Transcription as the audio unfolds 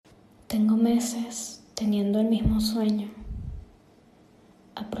Tengo meses teniendo el mismo sueño,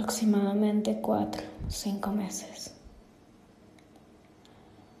 aproximadamente 4 o 5 meses.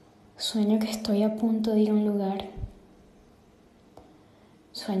 Sueño que estoy a punto de ir a un lugar.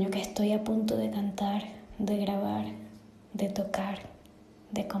 Sueño que estoy a punto de cantar, de grabar, de tocar,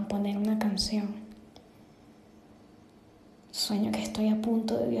 de componer una canción. Sueño que estoy a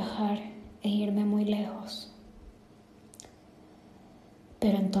punto de viajar e irme muy lejos.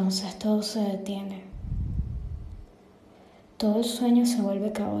 Pero entonces todo se detiene. Todo el sueño se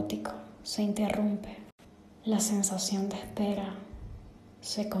vuelve caótico, se interrumpe. La sensación de espera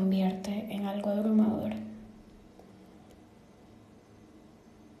se convierte en algo abrumador.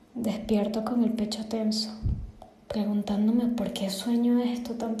 Despierto con el pecho tenso, preguntándome por qué sueño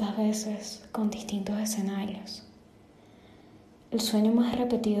esto tantas veces con distintos escenarios. El sueño más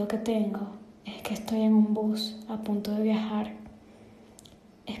repetido que tengo es que estoy en un bus a punto de viajar,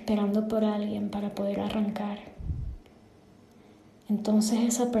 esperando por alguien para poder arrancar. Entonces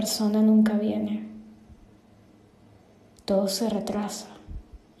esa persona nunca viene. Todo se retrasa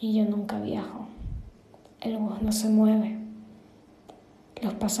y yo nunca viajo. El bus no se mueve.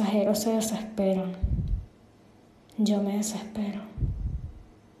 Los pasajeros se desesperan. Yo me desespero.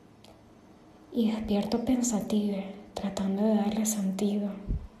 Y despierto pensativa, tratando de darle sentido.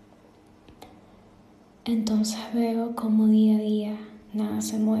 Entonces veo cómo día a día nada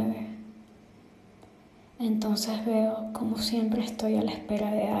se mueve. Entonces veo cómo siempre estoy a la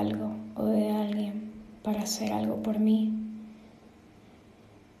espera de algo o de alguien para hacer algo por mí.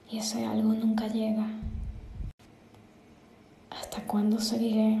 Y ese algo nunca llega. ¿Hasta cuándo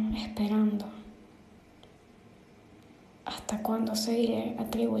seguiré esperando? ¿Hasta cuándo seguiré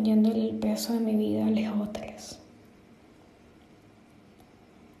atribuyéndole el peso de mi vida a los otros?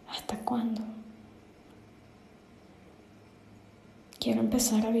 ¿Hasta cuándo? Quiero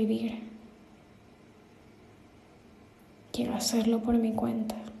empezar a vivir. Quiero hacerlo por mi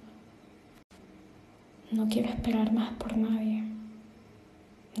cuenta. No quiero esperar más por nadie,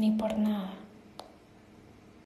 ni por nada.